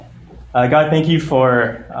God, thank you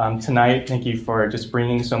for tonight. Thank you for just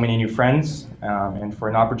bringing so many new friends and for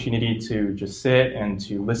an opportunity to just sit and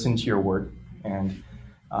to listen to your word. And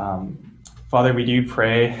Father, we do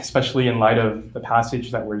pray, especially in light of the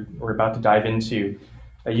passage that we're about to dive into,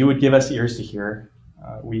 that you would give us ears to hear.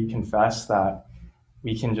 We confess that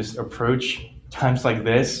we can just approach times like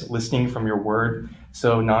this, listening from your word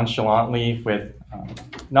so nonchalantly with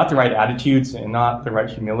not the right attitudes and not the right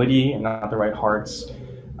humility and not the right hearts.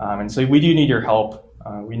 And so we do need your help.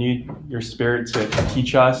 We need your spirit to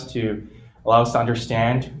teach us, to allow us to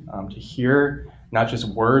understand, to hear not just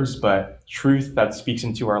words, but truth that speaks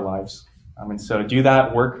into our lives. And so do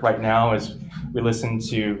that work right now as we listen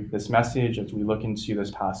to this message, as we look into this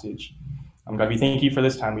passage. God, we thank you for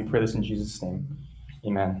this time. We pray this in Jesus' name.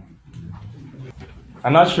 Amen.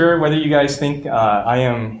 I'm not sure whether you guys think I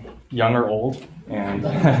am young or old, and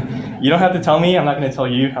you don't have to tell me. I'm not going to tell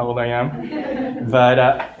you how old I am.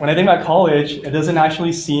 But when I think about college, it doesn't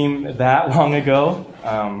actually seem that long ago.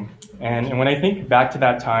 And when I think back to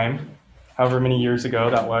that time, however many years ago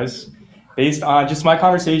that was, based on just my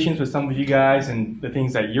conversations with some of you guys and the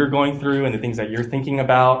things that you're going through and the things that you're thinking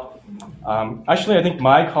about, actually, I think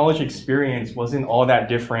my college experience wasn't all that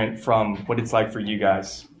different from what it's like for you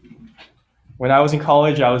guys. When I was in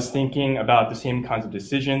college, I was thinking about the same kinds of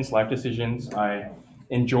decisions, life decisions. I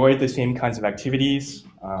enjoyed the same kinds of activities.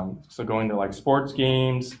 So going to like sports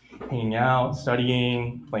games, hanging out,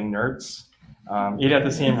 studying, playing nerds, ate at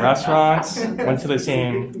the same restaurants, went to the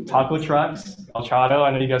same taco trucks, El Chato,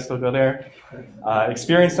 I know you guys still go there.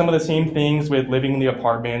 Experienced some of the same things with living in the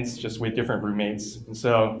apartments, just with different roommates. And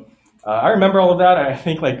so I remember all of that. I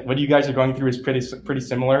think like what you guys are going through is pretty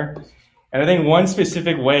similar. And I think one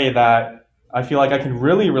specific way that I feel like I can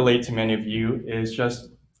really relate to many of you is just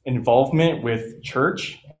involvement with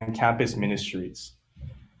church and campus ministries.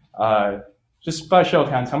 Just by show of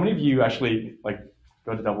hands, how many of you actually like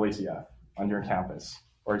go to AACF on your campus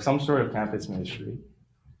or some sort of campus ministry?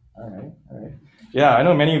 All right. Yeah, I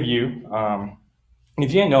know many of you. And if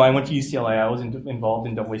you didn't know, I went to UCLA. I was involved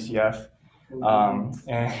in AACF.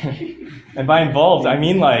 And by involved, I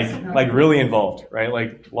mean like really involved, right?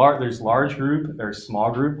 Like there's large group, there's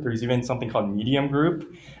small group, there's even something called medium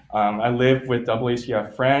group. I lived with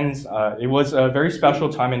AACF friends. It was a very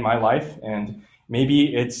special time in my life, and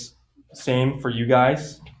maybe it's same for you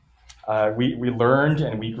guys. We learned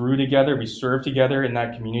and we grew together, we served together in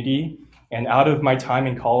that community. And out of my time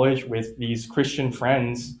in college with these Christian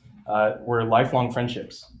friends were lifelong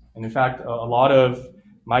friendships. And in fact, a lot of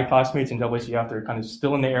my classmates in AACF, they're kind of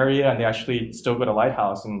still in the area, and they actually still go to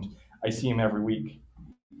Lighthouse, and I see them every week.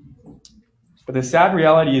 But the sad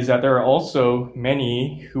reality is that there are also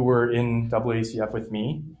many who were in AACF with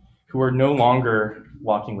me who are no longer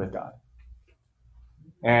walking with God.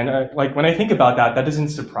 And like when I think about that, that doesn't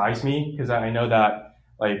surprise me because I know that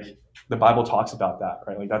like the Bible talks about that,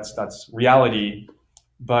 right? Like that's reality,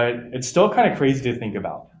 but it's still kind of crazy to think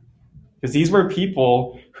about. Because these were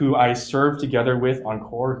people who I served together with on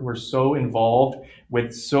core, who were so involved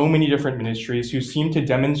with so many different ministries, who seemed to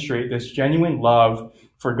demonstrate this genuine love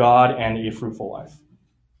for God and a fruitful life.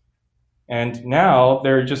 And now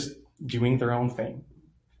they're just doing their own thing.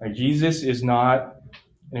 Like Jesus is not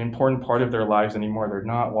an important part of their lives anymore. They're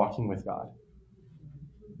not walking with God.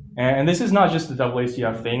 And this is not just the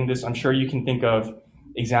AACF thing. I'm sure you can think of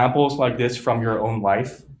examples like this from your own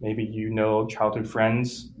life. Maybe you know childhood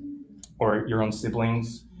friends or your own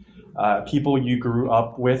siblings, people you grew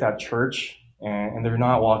up with at church, and they're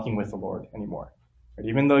not walking with the Lord anymore. Right?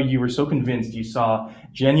 Even though you were so convinced you saw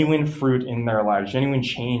genuine fruit in their lives, genuine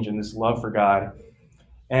change in this love for God.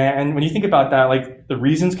 And when you think about that, like the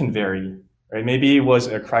reasons can vary. Right? Maybe it was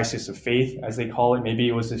a crisis of faith, as they call it. Maybe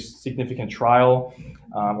it was a significant trial,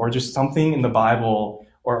 or just something in the Bible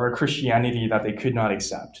or Christianity that they could not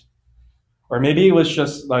accept. Or maybe it was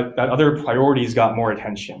just like that other priorities got more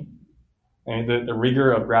attention. And the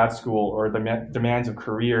rigor of grad school or the demands of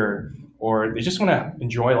career, or they just want to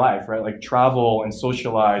enjoy life, right? Like travel and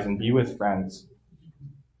socialize and be with friends.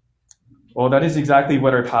 Well, that is exactly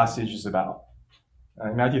what our passage is about.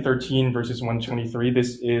 In Matthew 13, verses 1 to 23,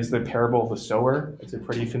 this is the parable of the sower. It's a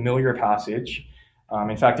pretty familiar passage.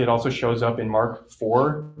 In fact, it also shows up in Mark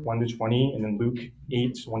 4, 1 to 20, and in Luke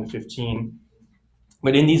 8, 1 to 15.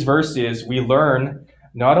 But in these verses, we learn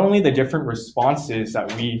not only the different responses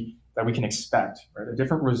that we can expect, right? The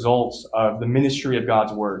different results of the ministry of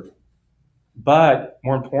God's word. But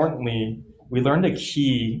more importantly, we learn the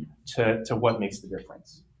key to what makes the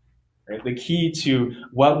difference. Right? The key to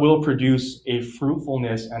what will produce a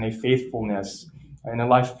fruitfulness and a faithfulness in a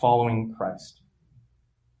life following Christ.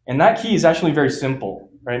 And that key is actually very simple.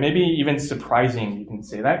 right? Maybe even surprising, you can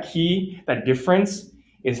say. That key, that difference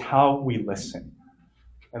is how we listen.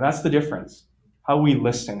 And that's the difference. How we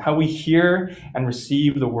listen, how we hear and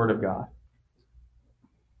receive the word of God.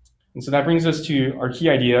 And so that brings us to our key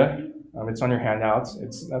idea. It's on your handouts.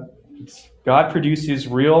 It's God produces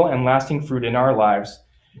real and lasting fruit in our lives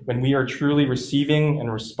when we are truly receiving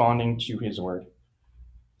and responding to his word.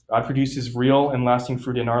 God produces real and lasting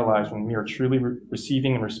fruit in our lives when we are truly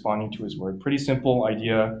receiving and responding to his word. Pretty simple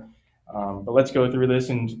idea, but let's go through this.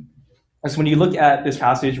 And so when you look at this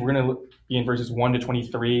passage, we're going to be in verses 1 to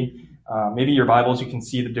 23. Maybe your Bibles, you can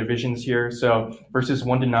see the divisions here. So verses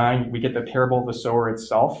 1 to 9, we get the parable of the sower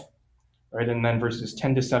itself. Right, and then verses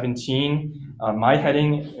 10 to 17, my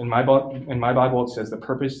heading in my Bible, it says the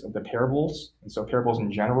purpose of the parables, and so parables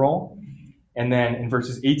in general. And then in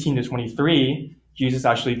verses 18 to 23, Jesus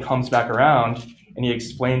actually comes back around and he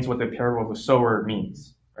explains what the parable of the sower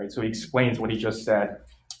means. Right, so he explains what he just said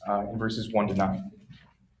in verses 1 to 9.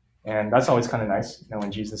 And that's always kind of nice, when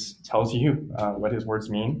Jesus tells you what his words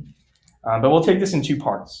mean. But we'll take this in two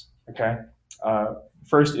parts. Okay,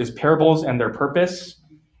 first is parables and their purpose,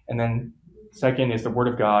 and then second is the word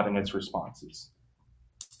of God and its responses.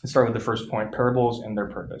 Let's start with the first point, parables and their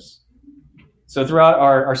purpose. So throughout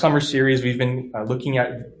our summer series, we've been looking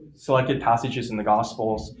at selected passages in the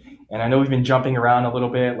Gospels. And I know we've been jumping around a little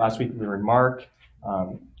bit. Last week we were in Mark. A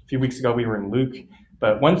few weeks ago we were in Luke.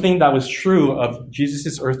 But one thing that was true of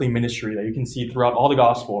Jesus' earthly ministry that you can see throughout all the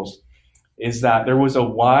Gospels is that there was a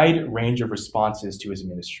wide range of responses to his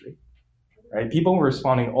ministry. Right? People were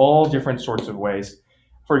responding all different sorts of ways.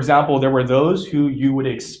 For example, there were those who you would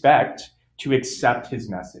expect to accept his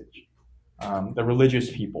message, the religious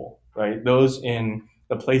people, right? Those in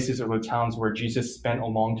the places or the towns where Jesus spent a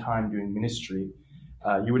long time doing ministry.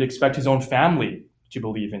 You would expect his own family to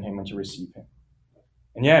believe in him and to receive him.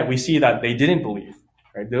 And yet we see that they didn't believe,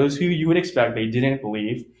 right? Those who you would expect, they didn't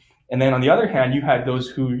believe. And then on the other hand, you had those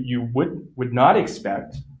who you would not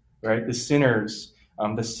expect, right? The sinners,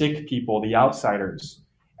 the sick people, the outsiders,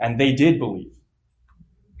 and they did believe.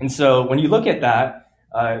 And so when you look at that,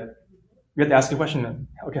 you have to ask the question,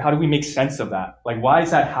 okay, how do we make sense of that? Like, why is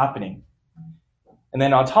that happening? And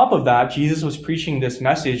then on top of that, Jesus was preaching this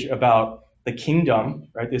message about the kingdom,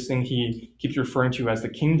 right? This thing he keeps referring to as the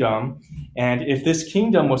kingdom. And if this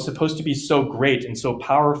kingdom was supposed to be so great and so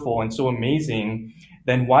powerful and so amazing,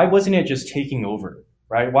 then why wasn't it just taking over,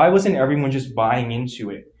 right? Why wasn't everyone just buying into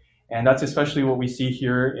it? And that's especially what we see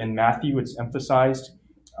here in Matthew. It's emphasized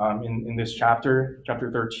in this chapter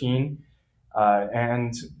 13.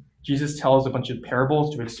 And Jesus tells a bunch of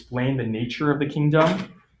parables to explain the nature of the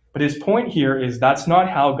kingdom. But his point here is that's not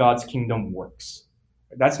how God's kingdom works.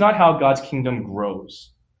 That's not how God's kingdom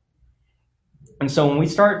grows. And so when we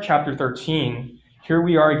start chapter 13, here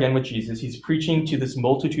we are again with Jesus. He's preaching to this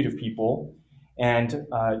multitude of people, and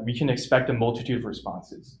we can expect a multitude of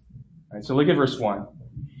responses. All right, so look at verse 1.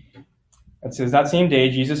 It says, that same day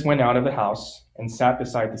Jesus went out of the house and sat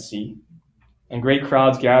beside the sea, and great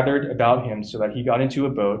crowds gathered about him so that he got into a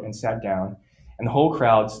boat and sat down, and the whole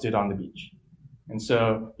crowd stood on the beach. And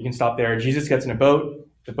so you can stop there. Jesus gets in a boat.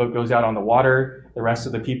 The boat goes out on the water. The rest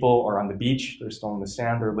of the people are on the beach. They're still in the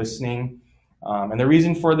sand. They're listening. And the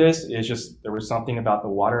reason for this is just there was something about the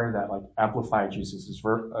water that amplified Jesus'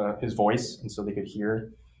 his voice, and so they could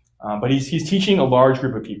hear. But he's teaching a large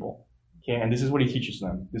group of people. Okay, and this is what he teaches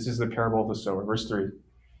them. This is the parable of the sower, verse 3.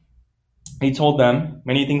 He told them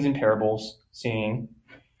many things in parables, saying,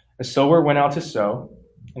 a sower went out to sow,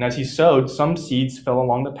 and as he sowed, some seeds fell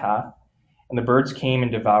along the path, and the birds came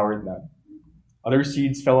and devoured them. Other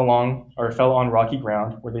seeds fell on rocky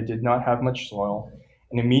ground where they did not have much soil,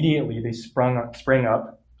 and immediately they sprang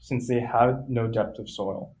up, since they had no depth of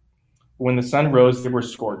soil. But when the sun rose, they were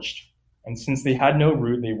scorched, and since they had no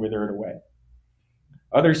root, they withered away.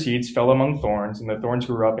 Other seeds fell among thorns, and the thorns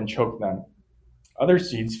grew up and choked them. Other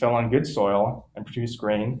seeds fell on good soil and produced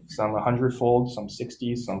grain, some 100-fold, some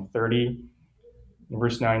 60, some 30. In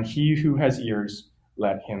verse 9, he who has ears,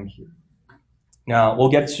 let him hear. Now, we'll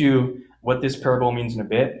get to what this parable means in a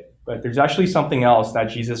bit, but there's actually something else that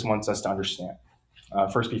Jesus wants us to understand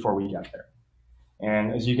first before we get there.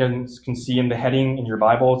 And as you guys can see in the heading in your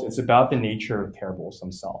Bibles, it's about the nature of parables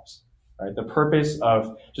themselves, right? The purpose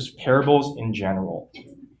of just parables in general.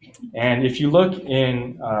 And if you look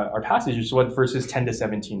in our passage, it's what verses 10 to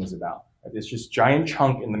 17 is about. Right? It's just giant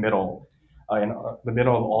chunk in the middle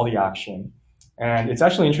of all the action. And it's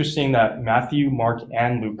actually interesting that Matthew, Mark,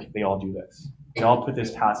 and Luke, they all do this. They all put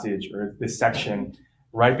this passage or this section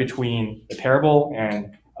right between the parable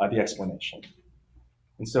and the explanation.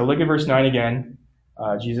 And so look at verse 9 again.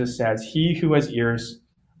 Jesus says, he who has ears,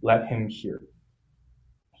 let him hear.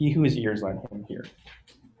 He who has ears, let him hear.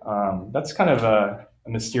 That's kind of a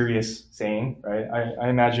mysterious saying, right? I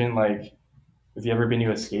imagine, like, have you ever been to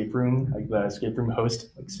an escape room, like the escape room host,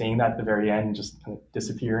 like saying that at the very end and just kind of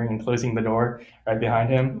disappearing and closing the door right behind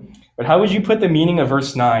him? But how would you put the meaning of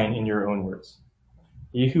verse 9 in your own words?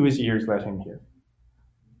 He who has ears, let him hear.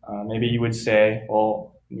 Maybe you would say,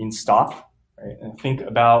 well, it means stop, right, and think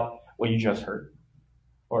about what you just heard.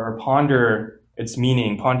 Or ponder its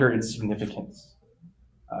meaning, ponder its significance.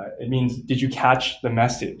 It means, did you catch the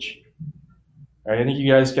message? Right? I think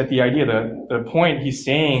you guys get the idea. The point he's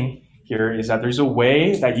saying here is that there's a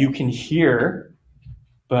way that you can hear,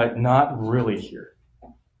 but not really hear.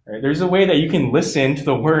 Right? There's a way that you can listen to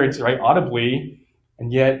the words, right, audibly,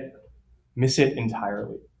 and yet miss it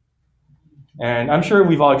entirely. And I'm sure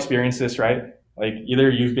we've all experienced this, right? Like either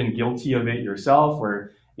you've been guilty of it yourself,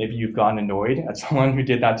 or maybe you've gotten annoyed at someone who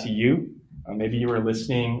did that to you. Maybe you were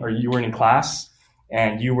listening, or you were in class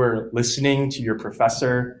and you were listening to your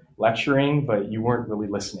professor lecturing, but you weren't really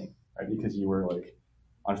listening, right? Because you were like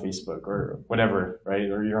on Facebook or whatever, right?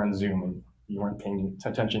 Or you're on Zoom and you weren't paying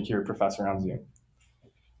attention to your professor on Zoom.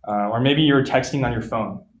 Or maybe you're texting on your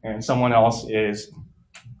phone and someone else is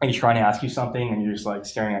like trying to ask you something and you're just like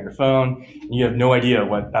staring at your phone and you have no idea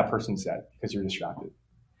what that person said because you're distracted.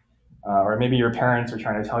 Or maybe your parents are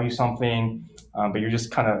trying to tell you something, but you're just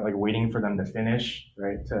kind of like waiting for them to finish,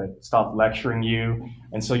 right? To stop lecturing you.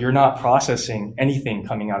 And so you're not processing anything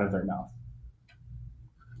coming out of their mouth.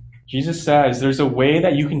 Jesus says there's a way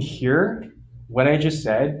that you can hear what I just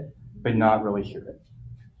said, but not really hear it.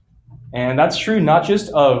 And that's true not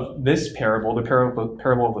just of this parable, the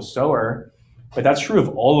parable of the sower, but that's true of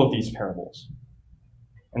all of these parables.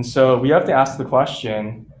 And so we have to ask the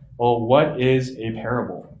question, well, what is a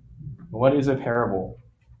parable? What is a parable?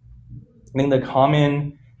 I think the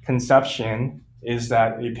common conception is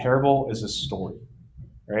that a parable is a story,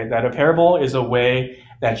 right? That a parable is a way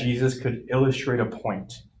that Jesus could illustrate a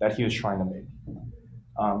point that he was trying to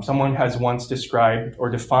make. Someone has once described or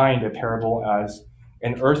defined a parable as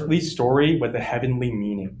an earthly story with a heavenly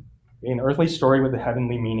meaning. An earthly story with a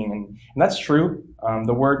heavenly meaning. And that's true.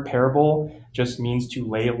 The word parable just means to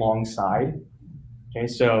lay alongside. Okay,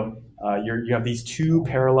 so you have these two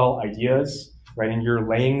parallel ideas, right? And you're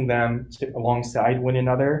laying them alongside one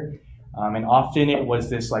another. And often it was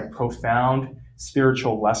this like profound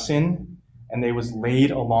spiritual lesson, and it was laid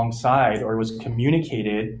alongside, or it was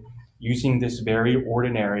communicated using this very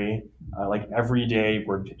ordinary, like everyday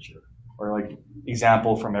word picture, or like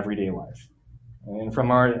example from everyday life. And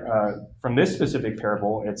from this specific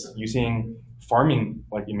parable, it's using farming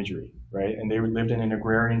like imagery, right? And they lived in an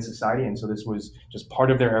agrarian society, and so this was just part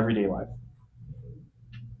of their everyday life.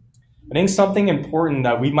 I think something important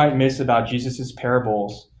that we might miss about Jesus's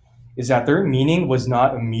parables is that their meaning was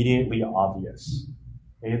not immediately obvious.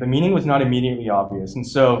 Okay? The meaning was not immediately obvious. And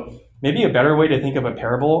so maybe a better way to think of a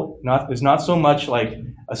parable is not so much like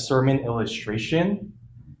a sermon illustration,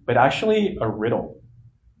 but actually a riddle,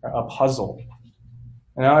 a puzzle.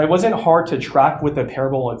 Now, it wasn't hard to track with the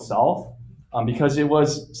parable itself because it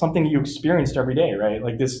was something you experienced every day, right?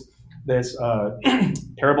 Like this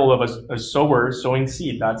parable of a sower sowing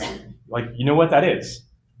seed. That's like, you know what that is.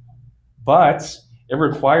 But it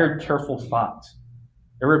required careful thought.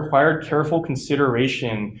 It required careful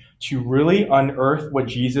consideration to really unearth what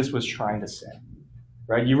Jesus was trying to say,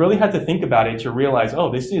 right? You really had to think about it to realize,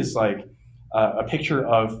 oh, this is like a picture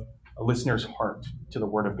of a listener's heart to the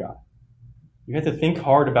Word of God. You had to think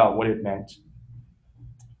hard about what it meant.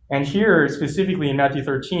 And here, specifically in Matthew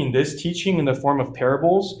 13, this teaching in the form of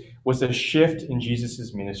parables was a shift in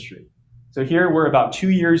Jesus' ministry. So here we're about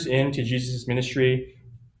 2 years into Jesus' ministry.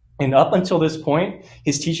 And up until this point,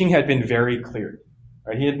 his teaching had been very clear.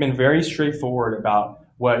 Right? He had been very straightforward about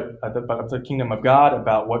about the kingdom of God,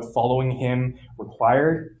 about what following him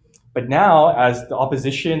required. But now, as the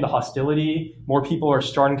opposition, the hostility, more people are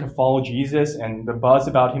starting to follow Jesus and the buzz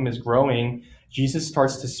about him is growing, Jesus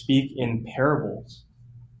starts to speak in parables.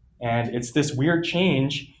 And it's this weird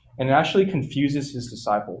change, and it actually confuses his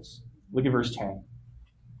disciples. Look at verse 10.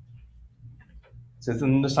 It says,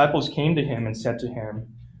 "Then the disciples came to him and said to him,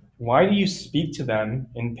 'Why do you speak to them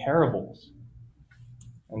in parables?'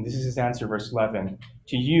 And this is his answer, verse 11.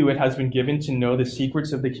 'To you it has been given to know the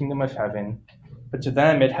secrets of the kingdom of heaven, but to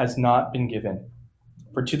them it has not been given.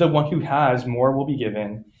 For to the one who has, more will be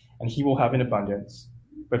given, and he will have an abundance.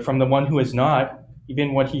 But from the one who has not,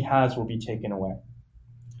 even what he has will be taken away.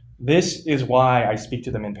 This is why I speak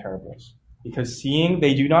to them in parables, because seeing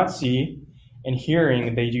they do not see, and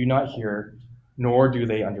hearing they do not hear, nor do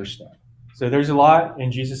they understand.'" So there's a lot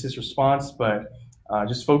in Jesus' response, but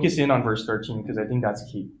just focus in on verse 13, because I think that's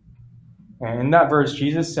key. And in that verse,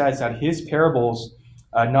 Jesus says that his parables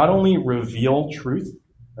not only reveal truth,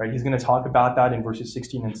 right? He's going to talk about that in verses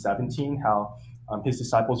 16 and 17, how his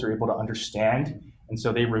disciples are able to understand, and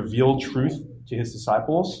so they reveal truth to his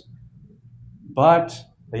disciples, but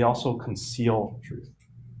they also conceal truth.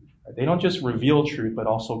 They don't just reveal truth, but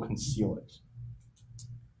also conceal it.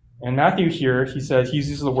 And Matthew here, he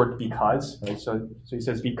uses the word because, right? So he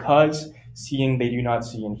says, because seeing they do not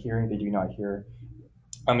see and hearing they do not hear.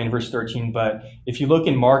 In verse 13, but if you look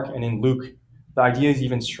in Mark and in Luke, the idea is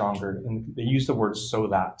even stronger. And they use the word so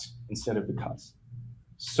that instead of because.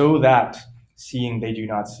 So that seeing they do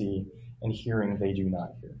not see and hearing they do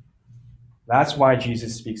not hear. That's why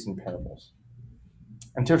Jesus speaks in parables.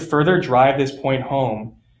 And to further drive this point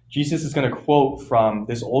home, Jesus is going to quote from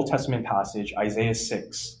this Old Testament passage, Isaiah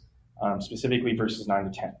 6, specifically verses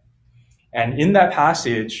 9 to 10. And in that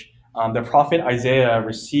passage, the prophet Isaiah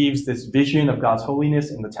receives this vision of God's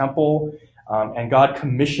holiness in the temple, and God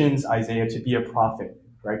commissions Isaiah to be a prophet,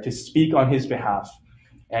 right, to speak on his behalf.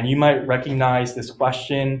 And you might recognize this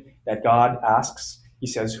question that God asks. He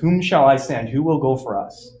says, "Whom shall I send? Who will go for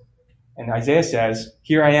us?" And Isaiah says,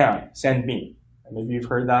 "Here I am, send me." And maybe you've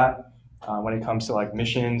heard that when it comes to like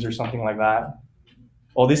missions or something like that.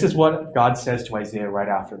 Well, this is what God says to Isaiah right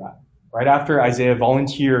after that. Right after Isaiah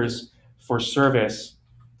volunteers for service,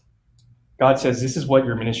 God says, this is what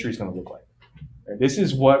your ministry is going to look like. Right? This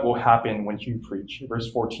is what will happen when you preach.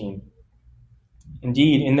 Verse 14.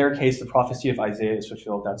 Indeed, in their case, the prophecy of Isaiah is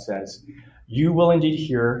fulfilled that says, "You will indeed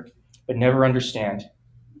hear, but never understand,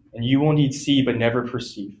 and you will indeed see, but never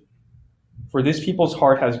perceive. For this people's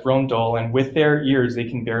heart has grown dull, and with their ears they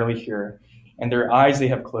can barely hear, and their eyes they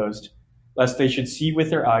have closed, lest they should see with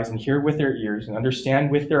their eyes and hear with their ears and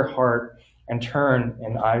understand with their heart and turn,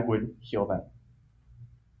 and I would heal them."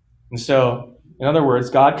 And so, in other words,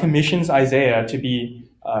 God commissions Isaiah to be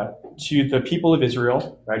to the people of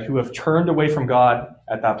Israel, right, who have turned away from God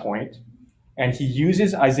at that point, and he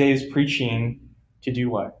uses Isaiah's preaching to do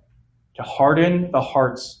what? To harden the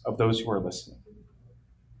hearts of those who are listening.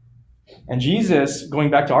 And Jesus, going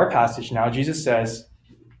back to our passage now, Jesus says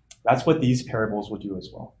that's what these parables will do as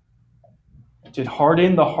well. To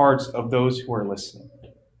harden the hearts of those who are listening.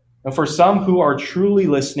 And for some who are truly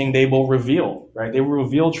listening, they will reveal, right? They will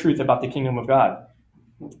reveal truth about the kingdom of God.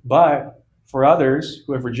 But for others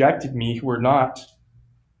who have rejected me, who are not,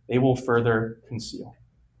 they will further conceal.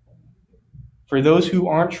 For those who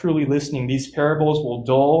aren't truly listening, these parables will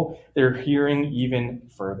dull their hearing even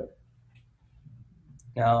further.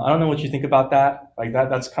 Now, I don't know what you think about that. Like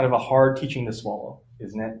that's kind of a hard teaching to swallow,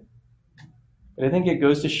 isn't it? But I think it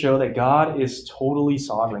goes to show that God is totally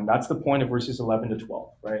sovereign. That's the point of verses 11 to 12,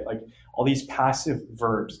 right? Like all these passive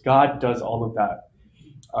verbs. God does all of that.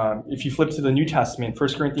 If you flip to the New Testament, 1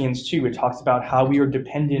 Corinthians 2, it talks about how we are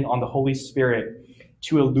dependent on the Holy Spirit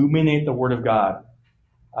to illuminate the Word of God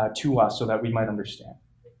to us so that we might understand.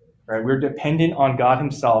 Right? We're dependent on God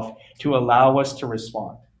himself to allow us to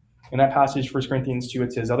respond. In that passage, 1 Corinthians 2,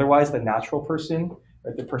 it says, otherwise the natural person,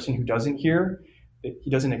 right, the person who doesn't hear, he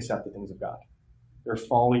doesn't accept the things of God. They're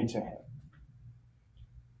folly to him.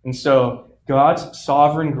 And so God's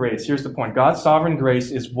sovereign grace, here's the point. God's sovereign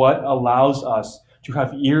grace is what allows us to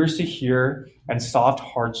have ears to hear and soft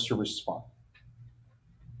hearts to respond.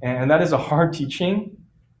 And that is a hard teaching,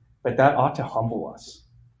 but that ought to humble us.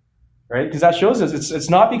 Right? Because that shows us it's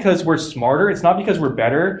not because we're smarter, it's not because we're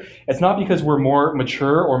better, it's not because we're more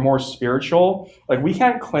mature or more spiritual. Like we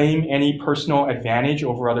can't claim any personal advantage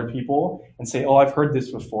over other people and say, oh, I've heard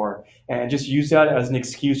this before, and just use that as an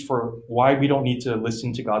excuse for why we don't need to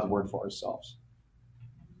listen to God's word for ourselves.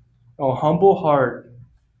 A humble heart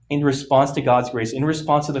in response to God's grace, in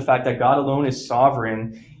response to the fact that God alone is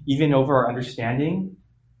sovereign, even over our understanding,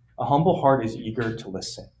 a humble heart is eager to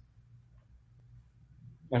listen.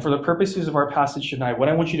 And for the purposes of our passage tonight, what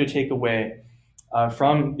I want you to take away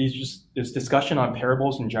from this discussion on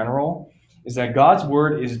parables in general is that God's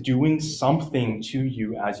word is doing something to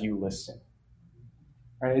you as you listen.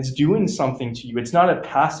 Right? It's doing something to you. It's not a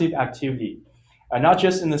passive activity. Not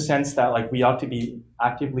just in the sense that like we ought to be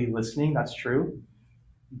actively listening, that's true,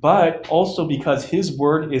 but also because his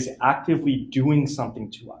word is actively doing something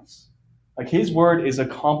to us. Like his word is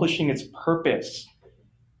accomplishing its purpose.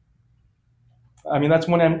 I mean, that's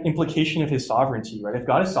one implication of his sovereignty, right? If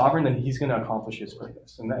God is sovereign, then he's going to accomplish his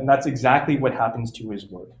purpose. And that's exactly what happens to his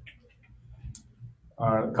word.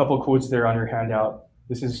 A couple of quotes there on your handout.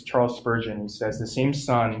 This is Charles Spurgeon. He says, the same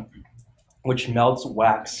sun which melts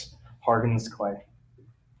wax hardens clay.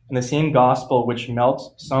 And the same gospel which melts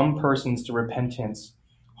some persons to repentance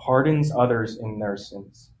hardens others in their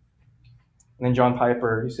sins. And then John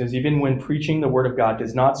Piper, he says, even when preaching the word of God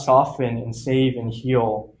does not soften and save and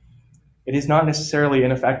heal, it is not necessarily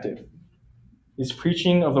ineffective. His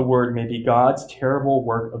preaching of the word may be God's terrible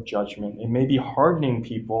work of judgment. It may be hardening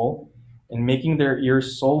people and making their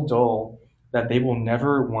ears so dull that they will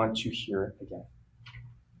never want to hear it again.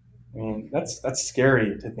 I mean, that's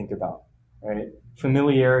scary to think about, right?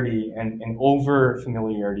 Familiarity and over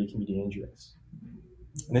familiarity can be dangerous.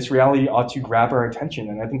 And this reality ought to grab our attention,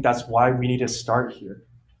 and I think that's why we need to start here.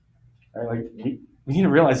 Right? Like we need to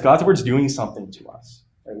realize God's word's doing something to us.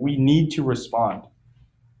 Right? We need to respond.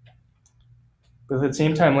 But at the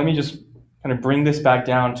same time, let me just kind of bring this back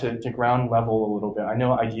down to ground level a little bit. I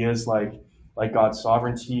know ideas like God's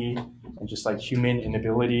sovereignty and just like human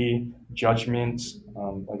inability, judgment,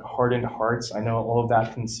 like hardened hearts. I know all of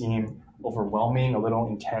that can seem overwhelming, a little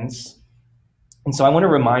intense. And so I want to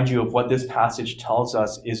remind you of what this passage tells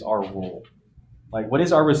us is our role. Like, what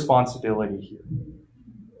is our responsibility here?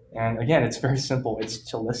 And again, it's very simple. It's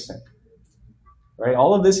to listen. Right?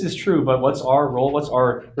 All of this is true, but what's our role? What's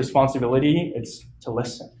our responsibility? It's to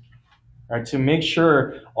listen. Right? To make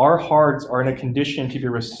sure our hearts are in a condition to be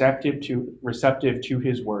receptive to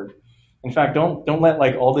his word. In fact, don't let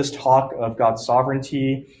like all this talk of God's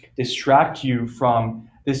sovereignty distract you from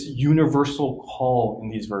this universal call in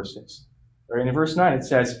these verses. Right? In verse 9, it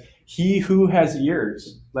says, he who has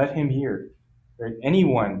ears, let him hear. Right?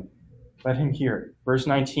 Anyone, let him hear. Verse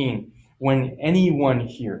 19, when anyone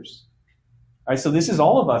hears. All right, so this is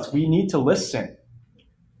all of us. We need to listen.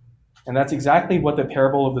 And that's exactly what the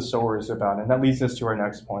parable of the sower is about. And that leads us to our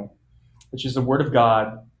next point, which is the word of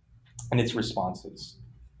God and its responses.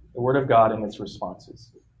 The word of God and its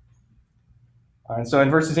responses. And so in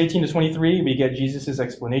verses 18 to 23, we get Jesus'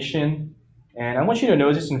 explanation. And I want you to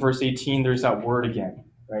notice in verse 18, there's that word again.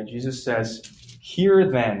 Right? Jesus says,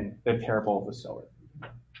 hear then the parable of the sower.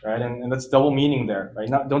 Right? And that's double meaning there. Right?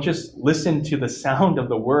 Don't just listen to the sound of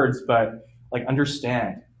the words, but like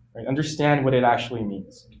understand. Right? Understand what it actually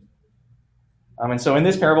means. And so in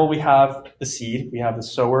this parable, we have the seed, we have the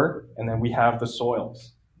sower, and then we have the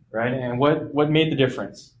soils. Right? And what made the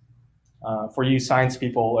difference? For you science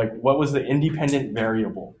people, like what was the independent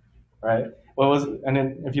variable? Right? And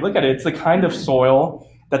then if you look at it, it's the kind of soil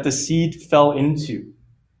that the seed fell into.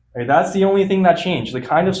 Right? That's the only thing that changed, the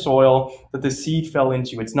kind of soil that the seed fell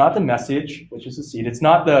into. It's not the message, which is the seed. It's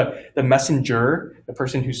not the messenger, the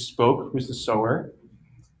person who spoke, who's the sower.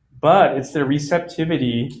 But it's the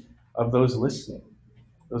receptivity of those listening.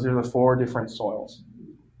 Those are the four different soils.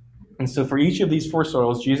 And so for each of these four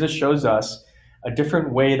soils, Jesus shows us a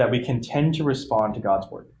different way that we can tend to respond to God's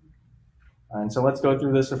word. And so let's go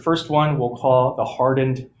through this. The first one we'll call the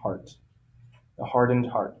hardened heart. The hardened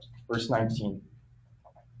heart. Verse 19.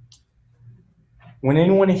 When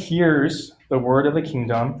anyone hears the word of the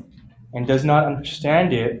kingdom and does not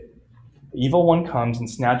understand it, the evil one comes and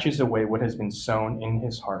snatches away what has been sown in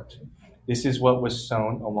his heart. This is what was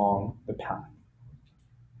sown along the path.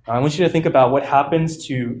 Now, I want you to think about what happens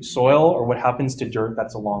to soil or what happens to dirt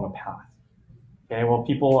that's along a path. Okay, well,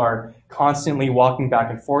 people are constantly walking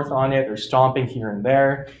back and forth on it. They're stomping here and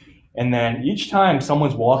there. And then each time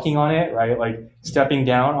someone's walking on it, right, like stepping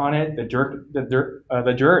down on it,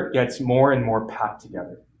 the dirt gets more and more packed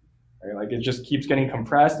together. Right? Like it just keeps getting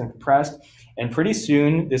compressed and compressed. And pretty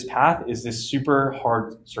soon, this path is this super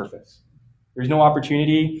hard surface. There's no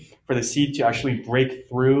opportunity for the seed to actually break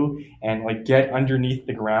through and like get underneath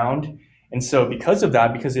the ground. And so because of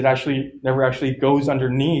that, because it actually never actually goes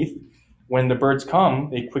underneath, when the birds come,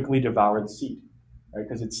 they quickly devour the seed, right?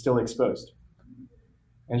 Because it's still exposed.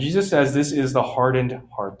 And Jesus says this is the hardened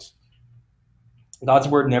heart. God's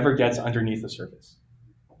word never gets underneath the surface.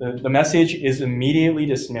 The message is immediately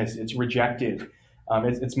dismissed. It's rejected.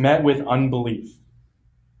 It's met with unbelief.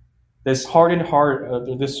 This hardened heart,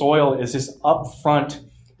 this soil, is this upfront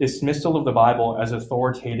dismissal of the Bible as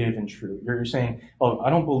authoritative and true. You're saying, oh, I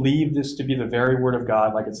don't believe this to be the very word of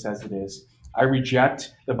God like it says it is. I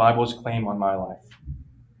reject the Bible's claim on my life.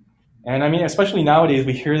 And I mean, especially nowadays,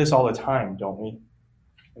 we hear this all the time, don't we?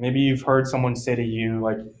 Maybe you've heard someone say to you,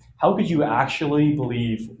 like, how could you actually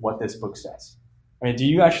believe what this book says? I mean, do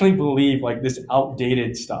you actually believe like this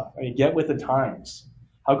outdated stuff? I mean, get with the times.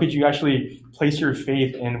 How could you actually place your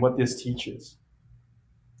faith in what this teaches?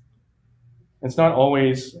 It's not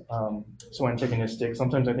always so antagonistic.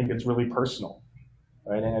 Sometimes I think it's really personal,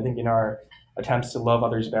 right? And I think in our attempts to love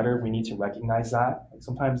others better, we need to recognize that. Like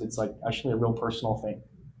sometimes it's like actually a real personal thing.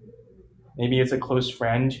 Maybe it's a close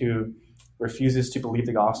friend who refuses to believe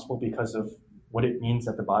the gospel because of what it means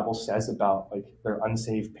that the Bible says about like their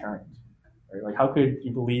unsaved parent. Right? Like how could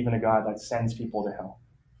you believe in a God that sends people to hell?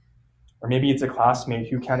 Or maybe it's a classmate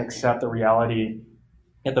who can't accept the reality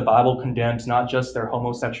that the Bible condemns not just their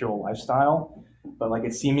homosexual lifestyle, but like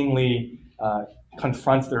it seemingly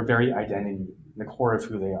confronts their very identity, the core of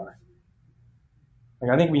who they are.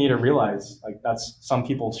 Like I think we need to realize like that's some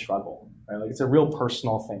people's struggle, right? Like it's a real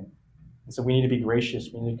personal thing. And so we need to be gracious,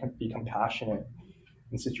 we need to be compassionate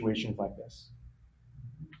in situations like this.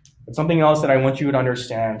 But something else that I want you to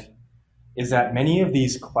understand is that many of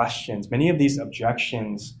these questions, many of these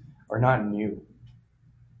objections are not new.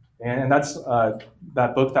 And that's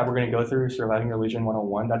that book that we're going to go through, Surviving Religion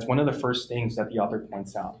 101, that's one of the first things that the author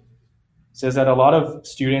points out. It says that a lot of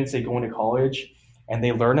students, they go into college and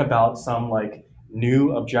they learn about some like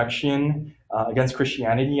new objection against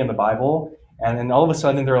Christianity and the Bible. And then all of a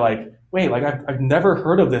sudden they're like, wait, like I've never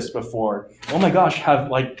heard of this before. Oh my gosh, have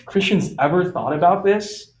like Christians ever thought about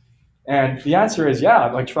this? And the answer is,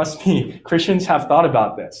 yeah, like trust me, Christians have thought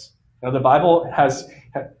about this. You know, the Bible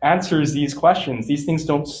answers these questions. These things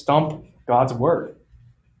don't stump God's word.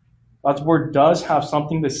 God's word does have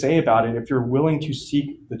something to say about it if you're willing to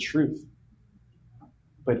seek the truth.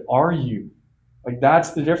 But are you? Like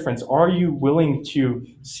that's the difference. Are you willing to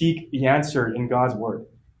seek the answer in God's word?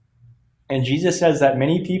 And Jesus says that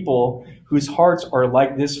many people whose hearts are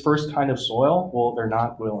like this first kind of soil, well, they're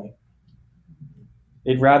not willing.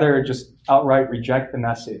 They'd rather just outright reject the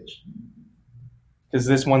message because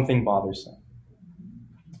this one thing bothers them.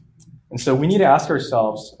 And so we need to ask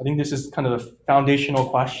ourselves, I think this is kind of the foundational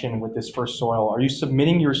question with this first soil. Are you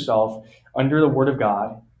submitting yourself under the word of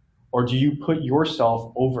God, or do you put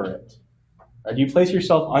yourself over it? Do you place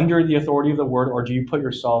yourself under the authority of the word, or do you put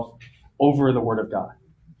yourself over the word of God?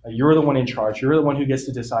 You're the one in charge. You're the one who gets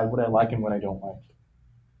to decide what I like and what I don't like.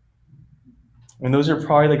 And those are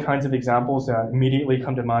probably the kinds of examples that immediately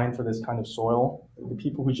come to mind for this kind of soil, the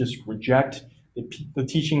people who just reject the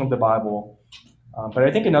teaching of the Bible. But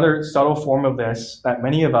I think another subtle form of this that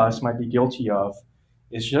many of us might be guilty of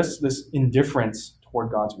is just this indifference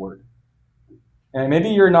toward God's word. And maybe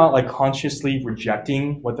you're not like consciously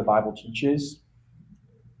rejecting what the Bible teaches,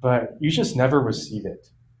 but you just never receive it.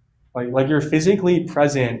 Like you're physically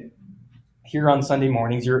present here on Sunday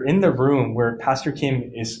mornings. You're in the room where Pastor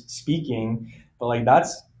Kim is speaking, but like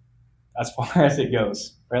that's as far as it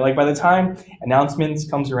goes, right? Like by the time announcements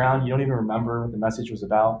comes around, you don't even remember what the message was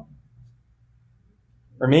about.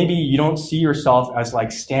 Or maybe you don't see yourself as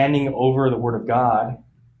like standing over the word of God,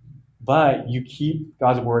 but you keep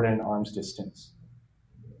God's word at an arm's distance.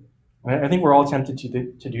 I think we're all tempted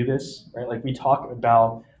to do this, right? Like we talk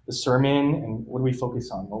about the sermon and what do we focus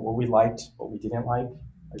on? What we liked, what we didn't like.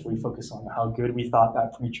 Like we focus on how good we thought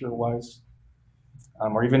that preacher was.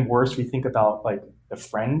 Or even worse, we think about like the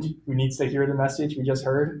friend who needs to hear the message we just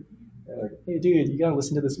heard. They're like, hey dude, you gotta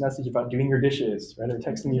listen to this message about doing your dishes, right? Or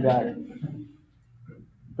texting you back.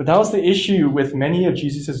 But that was the issue with many of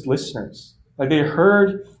Jesus' listeners. Like they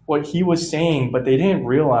heard what he was saying, but they didn't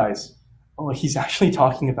realize, oh, he's actually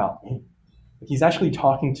talking about me. He's actually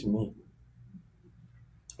talking to me.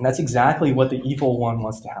 And that's exactly what the evil one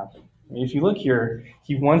wants to happen. I mean, if you look here,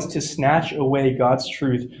 he wants to snatch away God's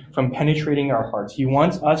truth from penetrating our hearts. He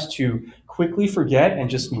wants us to quickly forget and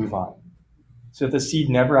just move on, so that the seed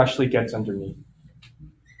never actually gets underneath.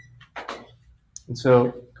 And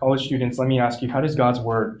so, college students, let me ask you, how does God's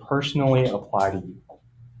word personally apply to you?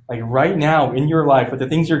 Like right now in your life, with the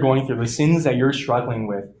things you're going through, the sins that you're struggling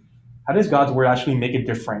with, how does God's word actually make a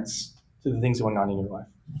difference to the things going on in your life?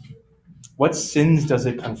 What sins does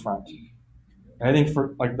it confront? And I think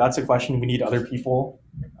that's a question we need other people,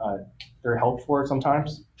 their help for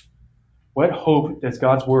sometimes. What hope does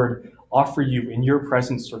God's word offer you in your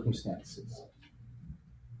present circumstances?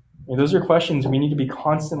 And those are questions we need to be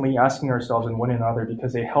constantly asking ourselves and one another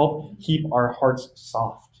because they help keep our hearts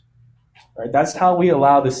soft. Right? That's how we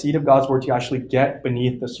allow the seed of God's word to actually get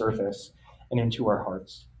beneath the surface and into our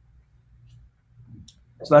hearts.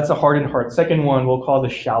 So that's a hardened heart. Second one we'll call the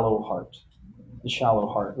shallow heart. The shallow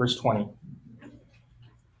heart. Verse 20.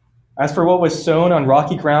 As for what was sown on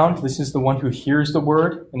rocky ground, this is the one who hears the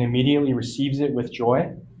word and immediately receives it with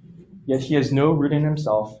joy. Yet he has no root in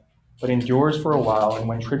himself, but endures for a while, and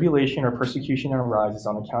when tribulation or persecution arises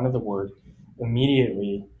on account of the word,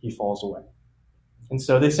 immediately he falls away. And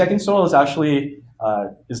so the second soil is actually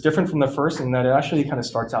is different from the first in that it actually kind of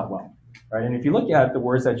starts out well, right? And if you look at the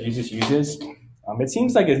words that Jesus uses, it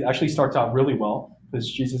seems like it actually starts out really well because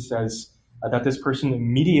Jesus says that this person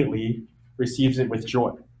immediately receives it with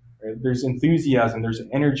joy. Right? There's enthusiasm, there's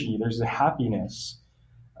energy, there's a happiness.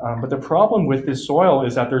 But the problem with this soil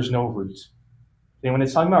is that there's no root. And when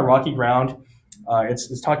it's talking about rocky ground,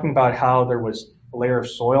 it's talking about how there was a layer of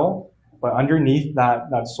soil, but underneath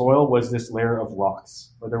that soil was this layer of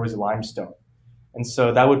rocks, where there was limestone. And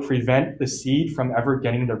so that would prevent the seed from ever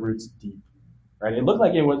getting the roots deep, right? It looked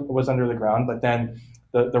like it was under the ground, but then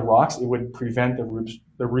the rocks, it would prevent the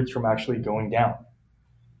roots from actually going down.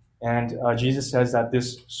 And Jesus says that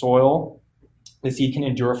this soil, the seed can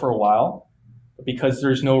endure for a while, but because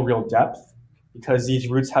there's no real depth, because these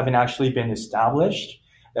roots haven't actually been established,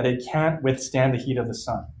 that it can't withstand the heat of the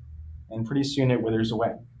sun. And pretty soon it withers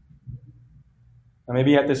away. Now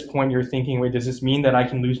maybe at this point you're thinking, wait, does this mean that I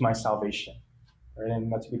can lose my salvation? Right?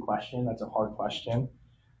 And that's a good question. That's a hard question.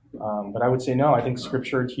 But I would say no. I think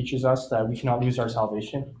Scripture teaches us that we cannot lose our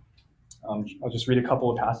salvation. I'll just read a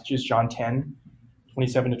couple of passages. John 10,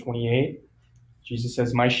 27 to 28. Jesus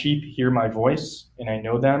says, "My sheep hear my voice, and I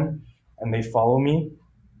know them, and they follow me.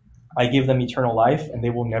 I give them eternal life, and they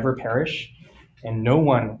will never perish, and no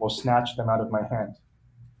one will snatch them out of my hand."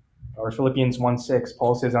 Or Philippians 1:6,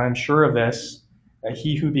 Paul says, "I am sure of this, that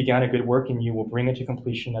he who began a good work in you will bring it to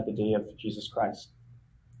completion at the day of Jesus Christ."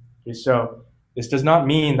 Okay, so this does not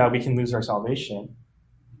mean that we can lose our salvation,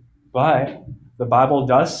 but the Bible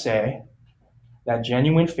does say that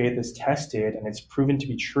genuine faith is tested and it's proven to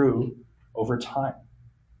be true over time.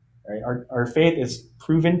 Right? Our faith is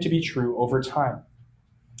proven to be true over time.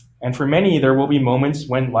 And for many, there will be moments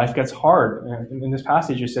when life gets hard. In this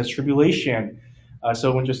passage, it says tribulation.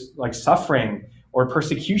 So when just like suffering or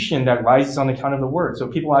persecution that rises on account of the word. So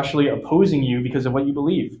people actually opposing you because of what you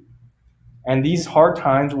believe. And these hard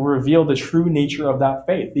times will reveal the true nature of that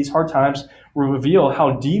faith. These hard times will reveal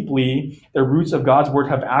how deeply the roots of God's word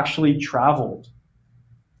have actually traveled.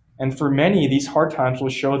 And for many, these hard times will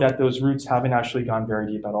show that those roots haven't actually gone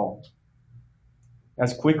very deep at all.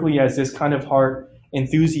 As quickly as this kind of heart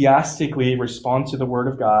enthusiastically responds to the word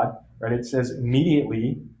of God, right? It says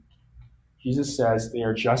immediately, Jesus says they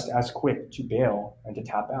are just as quick to bail and to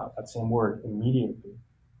tap out. That same word, immediately.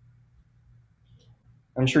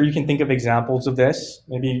 I'm sure you can think of examples of this.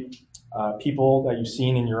 Maybe people that you've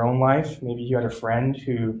seen in your own life. Maybe you had a friend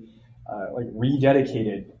who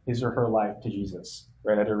rededicated his or her life to Jesus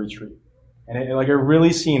right at a retreat. And it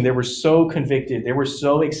really seemed they were so convicted. They were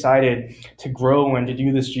so excited to grow and to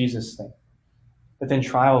do this Jesus thing. But then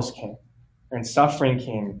trials came and suffering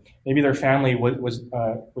came. Maybe their family was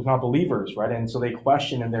not believers, right? And so they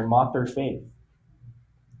questioned and they mocked their faith.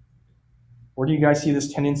 Where do you guys see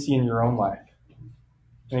this tendency in your own life?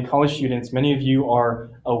 And college students, many of you are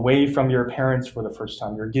away from your parents for the first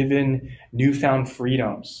time. You're given newfound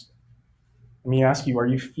freedoms. Let me ask you, are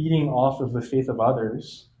you feeding off of the faith of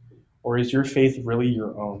others, or is your faith really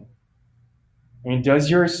your own? I mean, does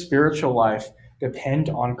your spiritual life depend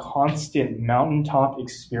on constant mountaintop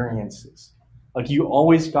experiences? Like you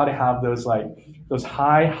always got to have those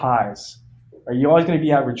high highs. Are you always going to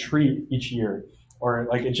be at retreat each year? Or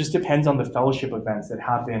it just depends on the fellowship events that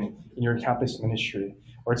happen in your campus ministry.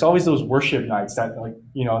 Or it's always those worship nights that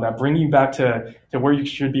that bring you back to where you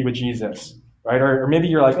should be with Jesus, right? Or maybe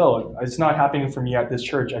you're like, oh, it's not happening for me at this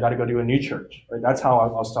church. I got to go to a new church, right? That's how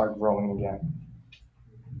I'll start growing again.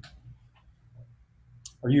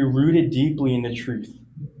 Are you rooted deeply in the truth?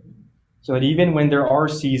 So that even when there are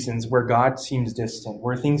seasons where God seems distant,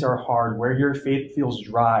 where things are hard, where your faith feels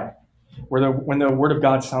dry, when the word of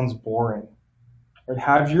God sounds boring, right?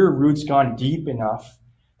 Have your roots gone deep enough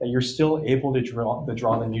that you're still able to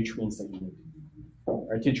draw the nutrients that you need,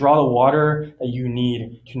 right? To draw the water that you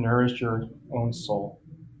need to nourish your own soul.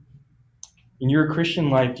 In your Christian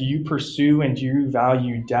life, do you pursue and do you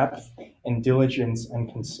value depth and diligence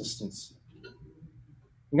and consistency?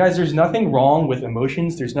 And guys, there's nothing wrong with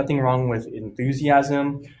emotions. There's nothing wrong with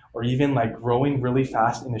enthusiasm or even growing really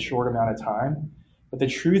fast in a short amount of time. But the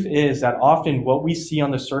truth is that often what we see on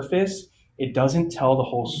the surface, it doesn't tell the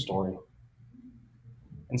whole story.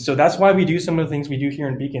 And so that's why we do some of the things we do here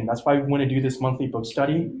in Beacon. That's why we want to do this monthly book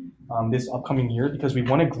study this upcoming year, because we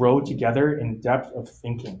want to grow together in depth of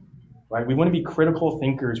thinking, right? We want to be critical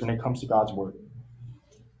thinkers when it comes to God's word.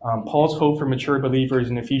 Paul's hope for mature believers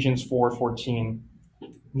in Ephesians 4:14,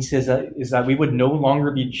 he says is that we would no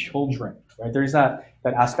longer be children, right? There's that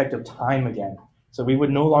aspect of time again. So we would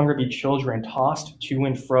no longer be children tossed to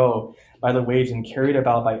and fro by the waves and carried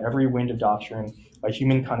about by every wind of doctrine, by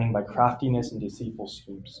human cunning, by craftiness and deceitful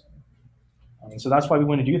schemes. And so that's why we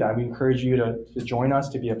want to do that. We encourage you to join us,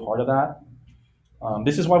 to be a part of that.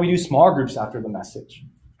 This is why we do small groups after the message,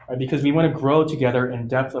 right? Because we want to grow together in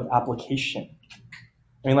depth of application.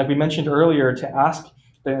 I mean, like we mentioned earlier, to ask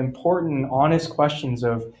the important, honest questions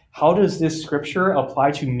of how does this scripture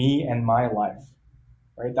apply to me and my life,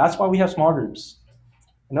 right? That's why we have small groups.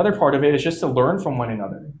 Another part of it is just to learn from one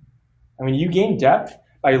another. I mean, you gain depth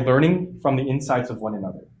by learning from the insights of one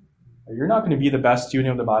another. You're not going to be the best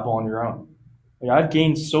student of the Bible on your own. I've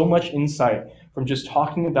gained so much insight from just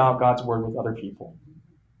talking about God's word with other people.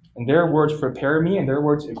 And their words prepare me, and their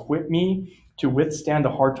words equip me to withstand the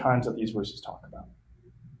hard times that these verses talk about.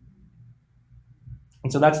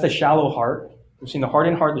 And so that's the shallow heart. We've seen the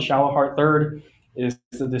hardened heart, the shallow heart. Third is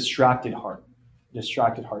the distracted heart.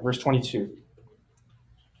 Distracted heart. Verse 22.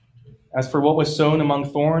 As for what was sown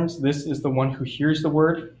among thorns, this is the one who hears the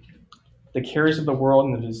word. The cares of the world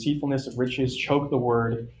and the deceitfulness of riches choke the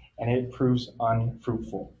word, and it proves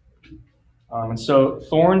unfruitful. And so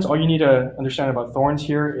thorns, all you need to understand about thorns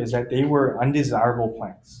here is that they were undesirable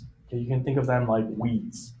plants. Okay, you can think of them like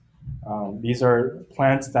weeds. These are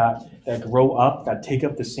plants that grow up, that take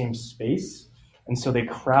up the same space, and so they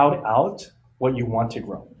crowd out what you want to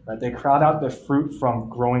grow. Right? They crowd out the fruit from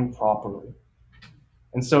growing properly.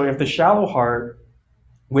 And so if the shallow heart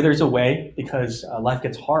withers away because life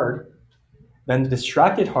gets hard, then the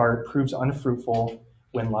distracted heart proves unfruitful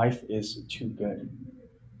when life is too good.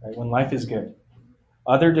 Right? When life is good.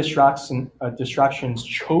 Other distractions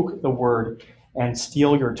choke the word and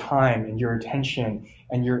steal your time and your attention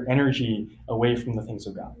and your energy away from the things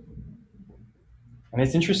of God. And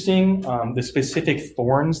it's interesting, the specific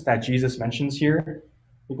thorns that Jesus mentions here.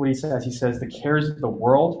 Look what he says. He says, the cares of the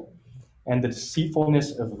world and the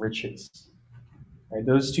deceitfulness of riches. Right?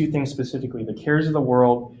 Those two things specifically, the cares of the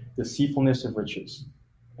world, deceitfulness of riches.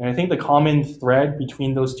 And I think the common thread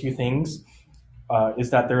between those two things is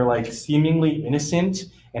that they're like seemingly innocent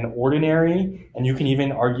and ordinary, and you can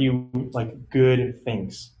even argue like good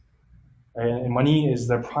things. Right? And money is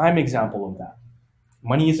the prime example of that.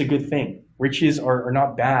 Money is a good thing. Riches are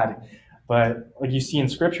not bad, but like you see in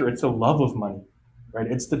Scripture, it's the love of money, right?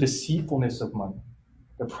 It's the deceitfulness of money,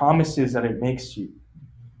 the promises that it makes you.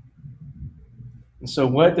 And so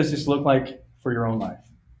what does this look like for your own life?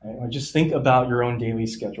 Right? Just think about your own daily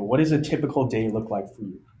schedule. What does a typical day look like for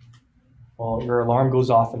you? Well, your alarm goes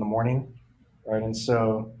off in the morning, right? And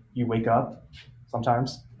so you wake up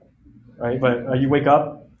sometimes, right? But you wake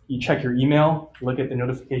up, you check your email, look at the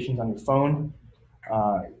notifications on your phone.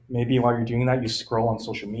 Maybe while you're doing that, you scroll on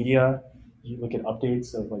social media. You look at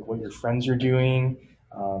updates of like what your friends are doing,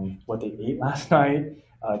 what they ate last night,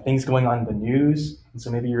 things going on in the news. And so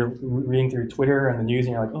maybe you're reading through Twitter and the news,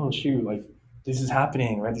 and you're like, oh shoot, like this is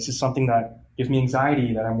happening, right? This is something that gives me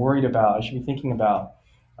anxiety, that I'm worried about, I should be thinking about.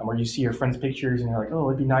 Or you see your friends' pictures and you're like, oh,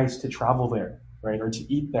 it'd be nice to travel there, right? Or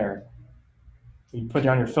to eat there. You put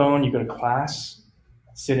down your phone, you go to class,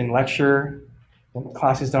 sit in lecture. When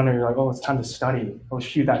class is done, and you're like, oh, it's time to study. Oh,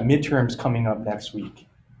 shoot, that midterm's coming up next week.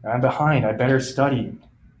 I'm behind, I better study.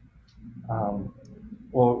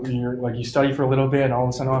 Well, you study for a little bit, and all of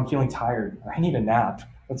a sudden, oh, I'm feeling tired. I need a nap.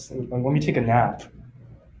 Let me take a nap.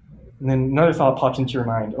 And then another thought pops into your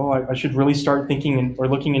mind. Oh, I should really start thinking or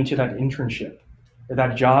looking into that internship or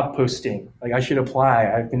that job posting. Like, I should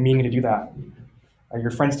apply. I've been meaning to do that.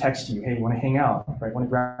 Your friends text you, hey, you want to hang out? Right? Want to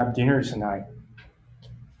grab dinner tonight?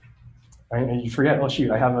 Right? And you forget, oh shoot,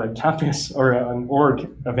 I have a campus or an org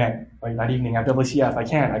event like that evening at WCF.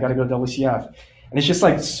 I got to go to WCF. And it's just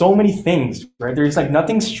like so many things, right? There's like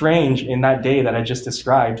nothing strange in that day that I just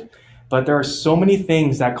described, but there are so many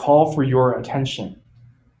things that call for your attention.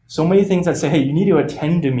 So many things that say, hey, you need to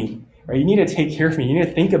attend to me, right? You need to take care of me. You need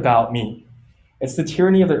to think about me. It's the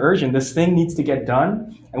tyranny of the urgent. This thing needs to get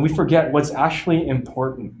done, and we forget what's actually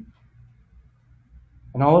important.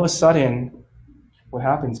 And all of a sudden, what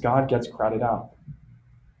happens? God gets crowded out.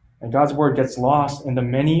 And God's word gets lost in the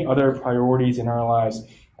many other priorities in our lives.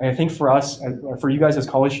 And I think for us, for you guys as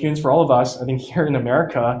college students, for all of us, I think here in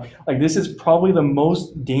America, like this is probably the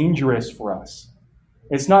most dangerous for us.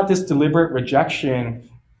 It's not this deliberate rejection,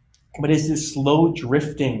 but it's this slow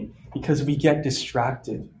drifting because we get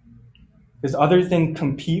distracted. Because other things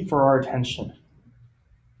compete for our attention.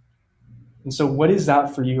 And so what is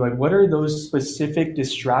that for you? Like, what are those specific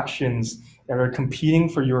distractions that are competing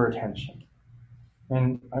for your attention?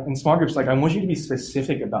 And in small groups, like I want you to be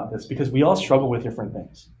specific about this because we all struggle with different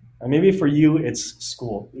things. And maybe for you, it's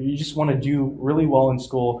school. You just want to do really well in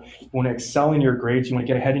school. You want to excel in your grades. You want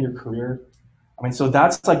to get ahead in your career. I mean, so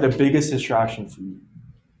that's like the biggest distraction for you.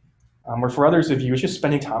 Or for others of you, it's just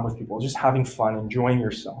spending time with people, just having fun, enjoying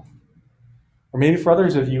yourself. Or maybe for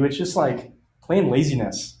others of you, it's just like plain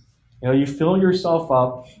laziness. You know, you fill yourself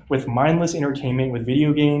up with mindless entertainment, with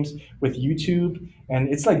video games, with YouTube, and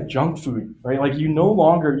it's like junk food, right? Like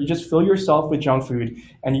you just fill yourself with junk food,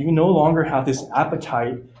 and you no longer have this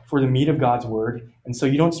appetite for the meat of God's word, and so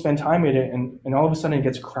you don't spend time in it, and all of a sudden it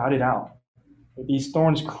gets crowded out. These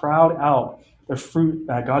thorns crowd out the fruit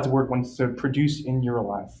that God's word wants to produce in your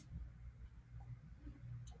life.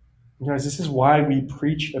 Guys, this is why we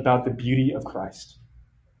preach about the beauty of Christ.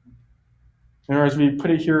 And as we put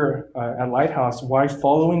it here at Lighthouse, why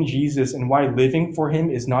following Jesus and why living for him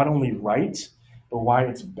is not only right, but why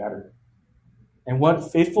it's better. And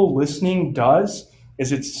what faithful listening does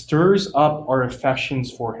is it stirs up our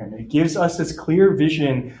affections for him. It gives us this clear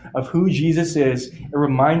vision of who Jesus is. It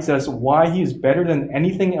reminds us why he is better than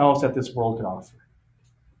anything else that this world can offer.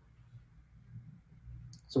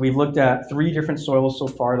 So we've looked at 3 different soils so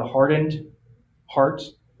far: the hardened heart,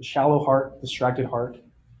 the shallow heart, distracted heart.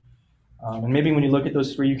 And maybe when you look at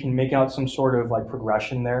those 3, you can make out some sort of like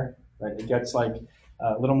progression there. Right? It gets like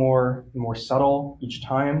a little more subtle each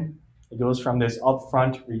time. It goes from this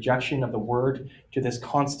upfront rejection of the word to this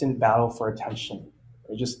constant battle for attention.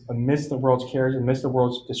 It just amidst the world's cares, amidst the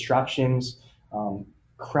world's distractions,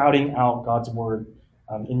 crowding out God's word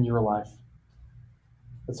in your life.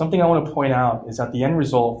 But something I want to point out is that the end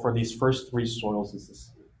result for these first 3 soils is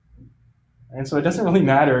this. And so it doesn't really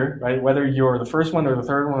matter, right, whether you're the first one or the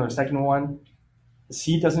third one or the second one, the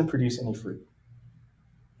seed doesn't produce any fruit.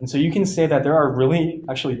 And so you can say that there are really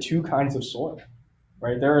actually 2 kinds of soil,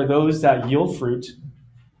 right? There are those that yield fruit,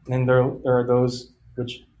 and then there are those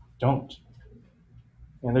which don't.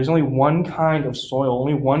 And there's only one kind of soil,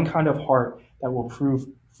 only one kind of heart that will prove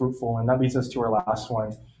fruitful. And that leads us to our last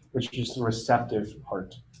one, which is the receptive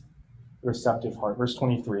heart. The receptive heart. Verse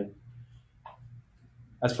 23.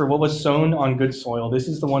 As for what was sown on good soil, this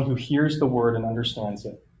is the one who hears the word and understands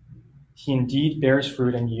it. He indeed bears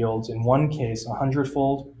fruit and yields, in one case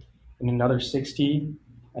 100-fold, in another 60,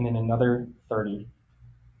 and in another 30.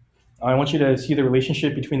 I want you to see the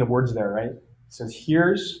relationship between the words there, right? It says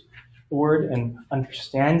hears the word and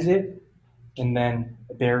understands it, and then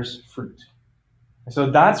bears fruit. And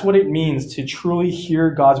so that's what it means to truly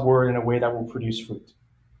hear God's word in a way that will produce fruit.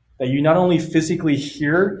 That you not only physically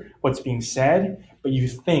hear what's being said, but you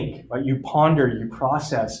think, right? You ponder, you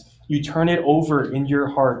process, you turn it over in your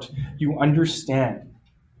heart, you understand.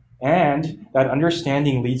 And that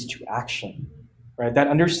understanding leads to action, right? That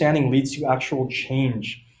understanding leads to actual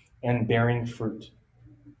change and bearing fruit.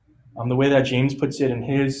 The way that James puts it in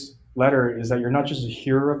his letter is that you're not just a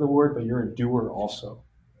hearer of the word, but you're a doer also.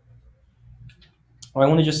 Well, I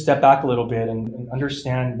want to just step back a little bit and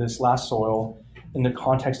understand this last soil in the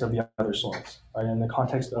context of the other soils, right? In the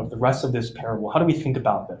context of the rest of this parable. How do we think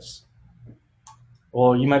about this?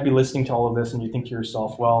 Well, you might be listening to all of this and you think to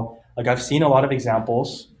yourself, well, like I've seen a lot of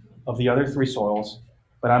examples of the other 3 soils,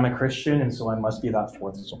 but I'm a Christian, and so I must be that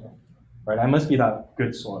 4th soil, right? I must be that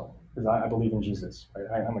good soil because I believe in Jesus,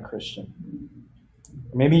 right? I'm a Christian.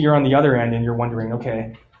 Maybe you're on the other end and you're wondering,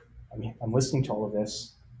 okay, I'm listening to all of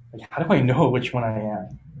this. Like, how do I know which one I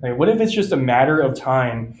am? Like, what if it's just a matter of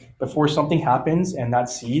time before something happens and that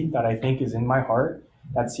seed that I think is in my heart,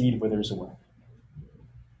 that seed withers away?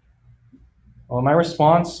 Well, my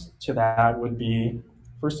response to that would be,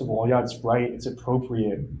 first of all, yeah, it's right, it's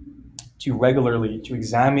appropriate to regularly to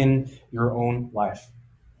examine your own life,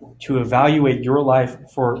 to evaluate your life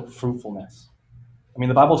for fruitfulness. I mean,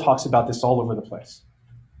 the Bible talks about this all over the place.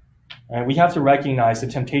 And we have to recognize the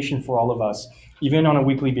temptation for all of us, even on a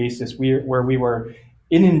weekly basis, where we were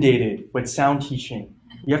inundated with sound teaching.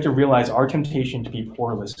 We have to realize our temptation to be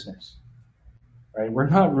poor listeners. Right? We're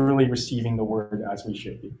not really receiving the word as we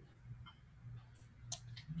should be.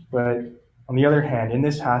 But on the other hand, in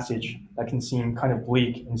this passage that can seem kind of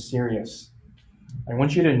bleak and serious, I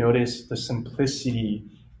want you to notice the simplicity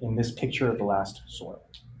in this picture of the last soil.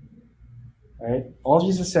 Right? All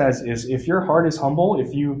Jesus says is if your heart is humble,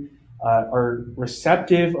 if you are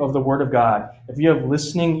receptive of the word of God, if you have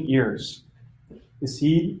listening ears, the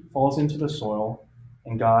seed falls into the soil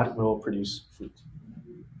and God will produce fruit.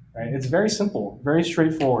 Right? It's very simple, very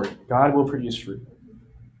straightforward. God will produce fruit.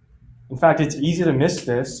 In fact, it's easy to miss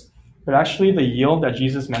this, but actually the yield that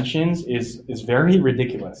Jesus mentions is very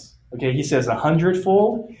ridiculous. Okay, he says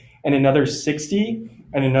 100-fold and another 60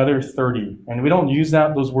 and another 30. And we don't use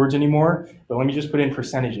those words anymore, but let me just put in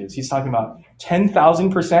percentages. He's talking about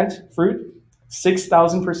 10,000% fruit,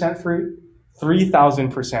 6,000% fruit,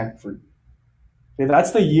 3,000% fruit. Okay,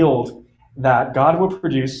 that's the yield that God will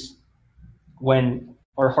produce when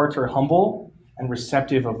our hearts are humble and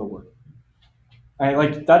receptive of the word. Right?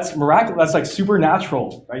 Like that's miraculous. That's like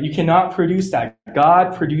supernatural. Right? You cannot produce that.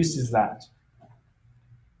 God produces that.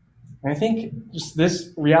 And I think just this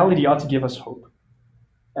reality ought to give us hope.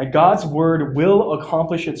 That God's word will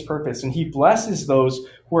accomplish its purpose, and he blesses those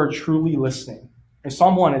who are truly listening. In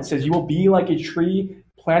Psalm 1, it says, you will be like a tree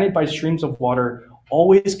planted by streams of water,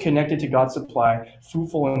 always connected to God's supply,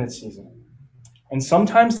 fruitful in its season. And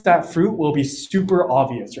sometimes that fruit will be super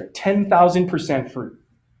obvious, right? 10,000% fruit.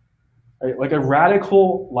 right? Like a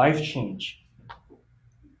radical life change.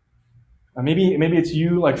 Maybe it's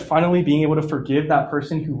you like finally being able to forgive that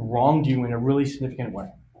person who wronged you in a really significant way.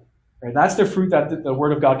 Right? That's the fruit that the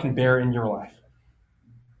Word of God can bear in your life.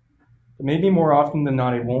 But maybe more often than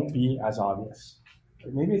not, it won't be as obvious.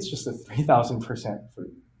 Or maybe it's just a 3,000%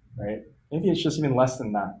 fruit, right? Maybe it's just even less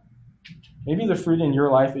than that. Maybe the fruit in your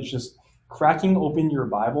life is just cracking open your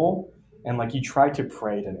Bible and like you try to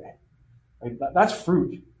pray today. Like that's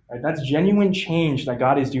fruit, right? That's genuine change that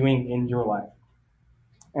God is doing in your life.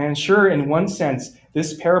 And sure, in one sense,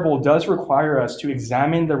 this parable does require us to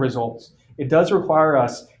examine the results. It does require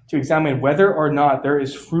us to examine whether or not there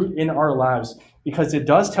is fruit in our lives, because it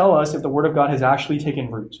does tell us if the Word of God has actually taken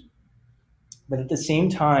root. But at the same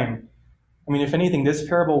time, I mean, if anything, this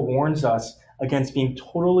parable warns us against being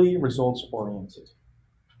totally results-oriented,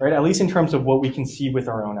 right? At least in terms of what we can see with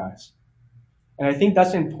our own eyes. And I think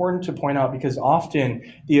that's important to point out because often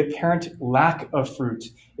the apparent lack of fruit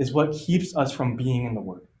is what keeps us from being in the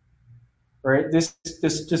Word, right? This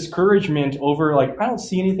discouragement over like, I don't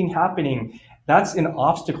see anything happening, that's an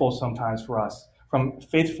obstacle sometimes for us from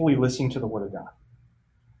faithfully listening to the Word of God.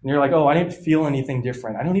 And you're like, oh, I didn't feel anything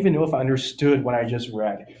different. I don't even know if I understood what I just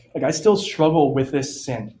read. Like, I still struggle with this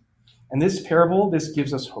sin. And this parable, this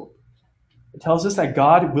gives us hope. It tells us that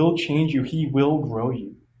God will change you. He will grow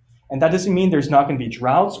you. And that doesn't mean there's not going to be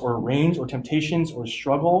droughts or rains or temptations or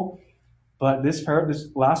struggle. But this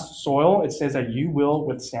last soil, it says that you will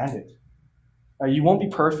withstand it. You won't be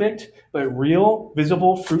perfect, but real,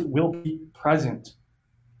 visible fruit will be present.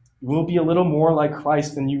 You will be a little more like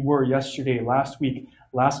Christ than you were yesterday, last week,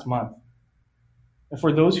 last month. And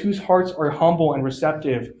for those whose hearts are humble and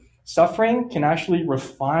receptive, suffering can actually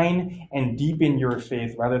refine and deepen your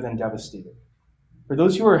faith rather than devastate it. For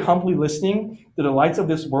those who are humbly listening, the delights of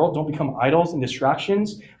this world don't become idols and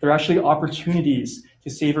distractions. They're actually opportunities to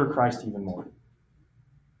savor Christ even more.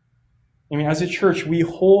 I mean, as a church, we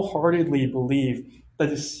wholeheartedly believe that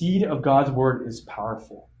the seed of God's word is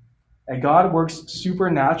powerful. That God works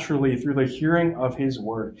supernaturally through the hearing of his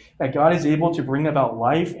word. That God is able to bring about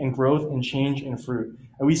life and growth and change and fruit.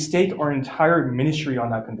 And we stake our entire ministry on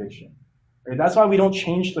that conviction. Right? That's why we don't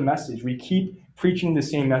change the message. We keep preaching the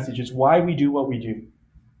same message. It's why we do what we do.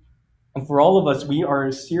 And for all of us, we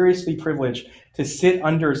are seriously privileged to sit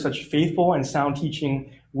under such faithful and sound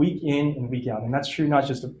teaching week in and week out. And that's true not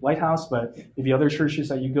just of Lighthouse, but maybe other churches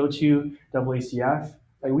that you go to, AACF.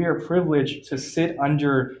 Like, we are privileged to sit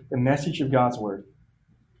under the message of God's word.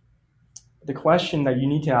 The question that you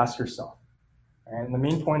need to ask yourself, and the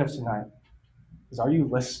main point of tonight, is are you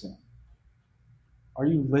listening? Are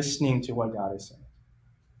you listening to what God is saying?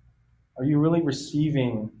 Are you really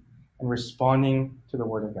receiving and responding to the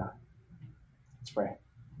word of God? Let's pray.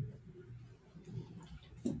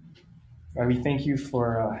 God, we thank you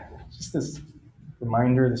for just this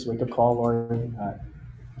reminder, this wake-up call, Lord,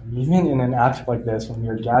 even in an act like this, when we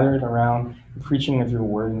are gathered around the preaching of your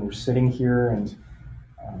word and we're sitting here and,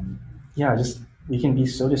 we can be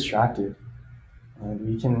so distracted.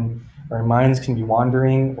 Our minds can be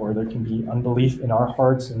wandering, or there can be unbelief in our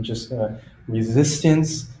hearts and just a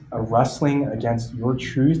resistance, a wrestling against your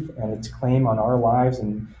truth and its claim on our lives.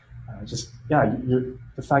 And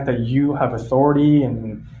the fact that you have authority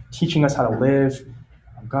and teaching us how to live.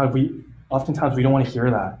 God, oftentimes we don't want to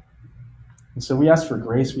hear that. And so we ask for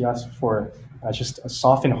grace. We ask for just a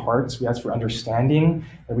softened hearts. We ask for understanding,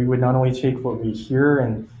 that we would not only take what we hear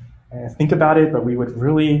and think about it, but we would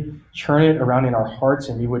really turn it around in our hearts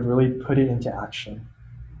and we would really put it into action.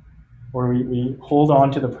 Or we hold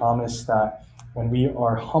on to the promise that when we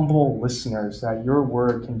are humble listeners, that your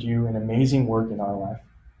word can do an amazing work in our life.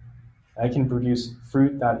 It can produce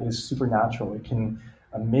fruit that is supernatural. It can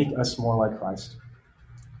make us more like Christ.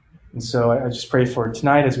 And so I just pray for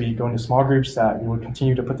tonight as we go into small groups that we would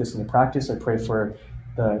continue to put this into practice. I pray for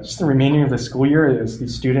the remaining of the school year as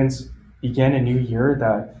these students begin a new year,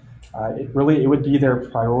 that it would be their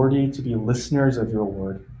priority to be listeners of your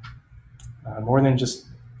word. More than just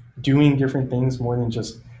doing different things, more than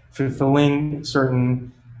just fulfilling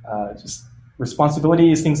certain just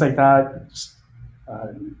responsibilities, things like that, just,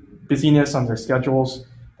 busyness on their schedules,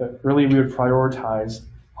 that really we would prioritize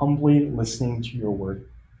humbly listening to your word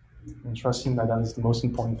and trusting that is the most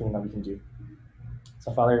important thing that we can do.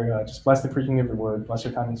 So, Father, just bless the preaching of your word. Bless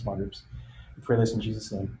your time in small groups. We pray this in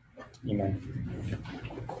Jesus' name. Amen.